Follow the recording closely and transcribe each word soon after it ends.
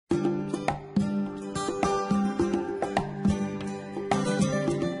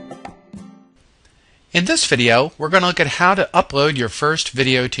In this video, we're going to look at how to upload your first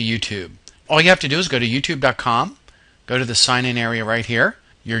video to YouTube. All you have to do is go to youtube.com, go to the sign in area right here.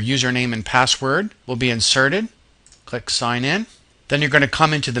 Your username and password will be inserted. Click sign in. Then you're going to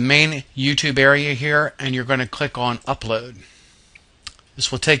come into the main YouTube area here and you're going to click on upload.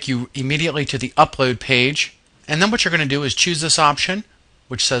 This will take you immediately to the upload page, and then what you're going to do is choose this option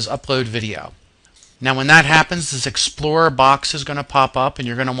which says upload video. Now when that happens, this Explorer box is going to pop up and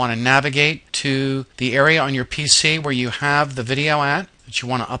you're going to want to navigate to the area on your PC where you have the video at that you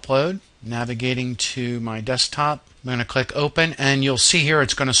want to upload. Navigating to my desktop, I'm going to click open and you'll see here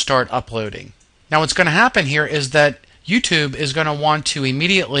it's going to start uploading. Now what's going to happen here is that YouTube is going to want to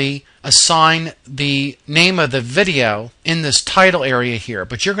immediately assign the name of the video in this title area here,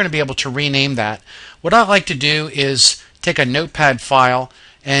 but you're going to be able to rename that. What I like to do is take a notepad file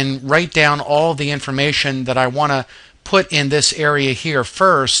and write down all the information that I want to put in this area here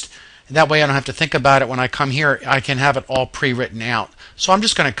first. That way I don't have to think about it when I come here. I can have it all pre-written out. So I'm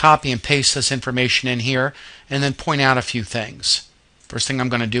just going to copy and paste this information in here and then point out a few things. First thing I'm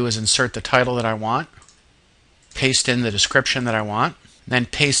going to do is insert the title that I want, paste in the description that I want, then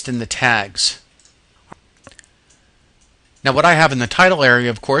paste in the tags. Now what I have in the title area,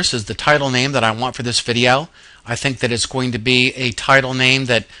 of course, is the title name that I want for this video. I think that it's going to be a title name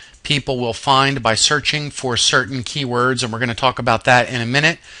that people will find by searching for certain keywords, and we're going to talk about that in a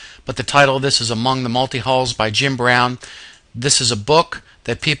minute. But the title of this is Among the Multi-Hulls by Jim Brown. This is a book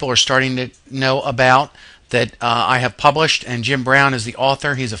that people are starting to know about that I have published, and Jim Brown is the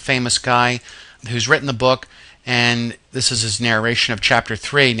author. He's a famous guy who's written the book, and this is his narration of chapter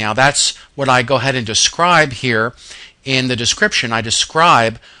 3. Now that's what I go ahead and describe here in the description. I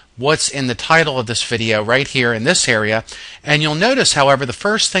describe what's in the title of this video right here in this area, and you'll notice, however, the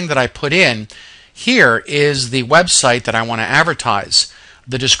first thing that I put in here is the website that I want to advertise.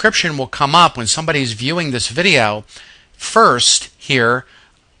 The description will come up when somebody's viewing this video first here,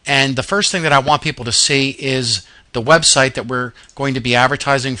 and the first thing that I want people to see is the website that we're going to be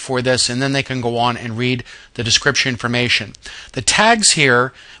advertising for this, and then they can go on and read the description information. The tags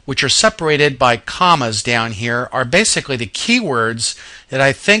here, which are separated by commas down here, are basically the keywords that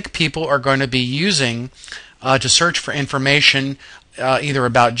I think people are going to be using to search for information either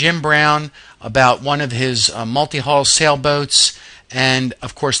about Jim Brown, about one of his multi-hull sailboats, and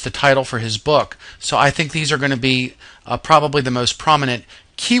of course the title for his book. So I think these are going to be probably the most prominent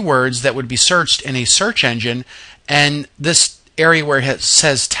keywords that would be searched in a search engine, and this area where it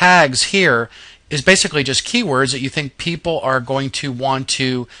says tags here is basically just keywords that you think people are going to want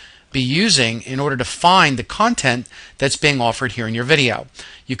to be using in order to find the content that's being offered here in your video.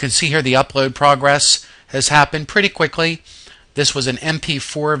 You can see here the upload progress has happened pretty quickly. This was an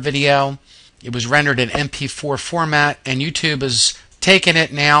MP4 video. It was rendered in MP4 format, and YouTube has taken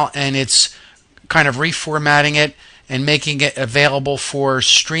it now and it's kind of reformatting it and making it available for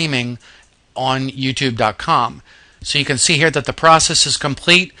streaming on youtube.com. So you can see here that the process is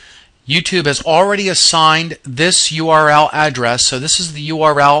complete. YouTube has already assigned this URL address, so this is the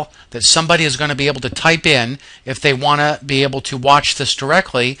URL that somebody is going to be able to type in if they want to be able to watch this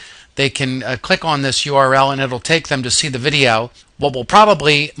directly. They can click on this URL and it'll take them to see the video. What will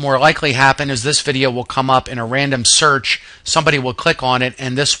probably more likely happen is this video will come up in a random search. Somebody will click on it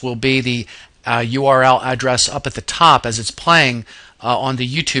and this will be the URL address up at the top as it's playing on the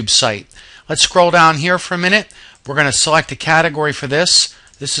YouTube site. Let's scroll down here for a minute. We're going to select a category for this.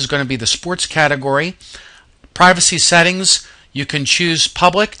 This is going to be the sports category. Privacy settings, you can choose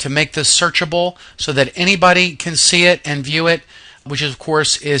public to make this searchable so that anybody can see it and view it, which of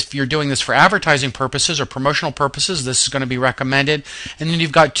course is if you're doing this for advertising purposes or promotional purposes, this is going to be recommended. And then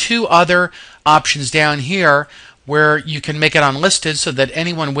you've got two other options down here where you can make it unlisted so that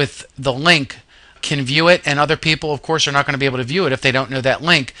anyone with the link can view it, and other people of course are not going to be able to view it if they don't know that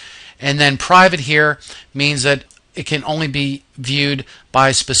link. And then private here means that it can only be viewed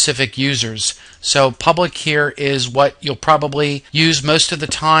by specific users. So public here is what you'll probably use most of the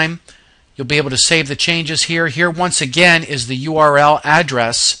time. You'll be able to save the changes here. Here once again is the URL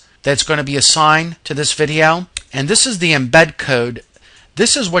address that's going to be assigned to this video, and this is the embed code.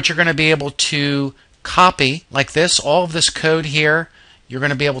 This is what you're going to be able to copy like this. All of this code here, you're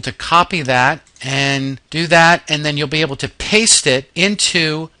going to be able to copy that and do that, and then you'll be able to paste it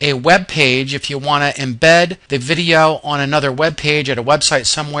into a web page if you want to embed the video on another web page at a website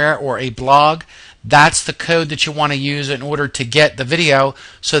somewhere or a blog. That's the code that you want to use in order to get the video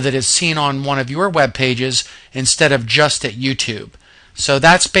so that it's seen on one of your web pages instead of just at YouTube. So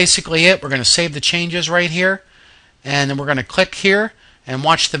that's basically it. We're going to save the changes right here, and then we're going to click here and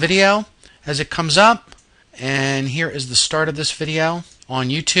watch the video as it comes up. And here is the start of this video on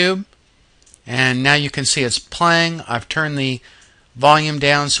YouTube. and now you can see it's playing. I've turned the volume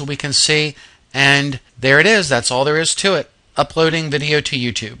down so we can see, and there it is. That's all there is to it. Uploading video to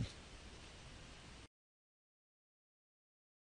YouTube.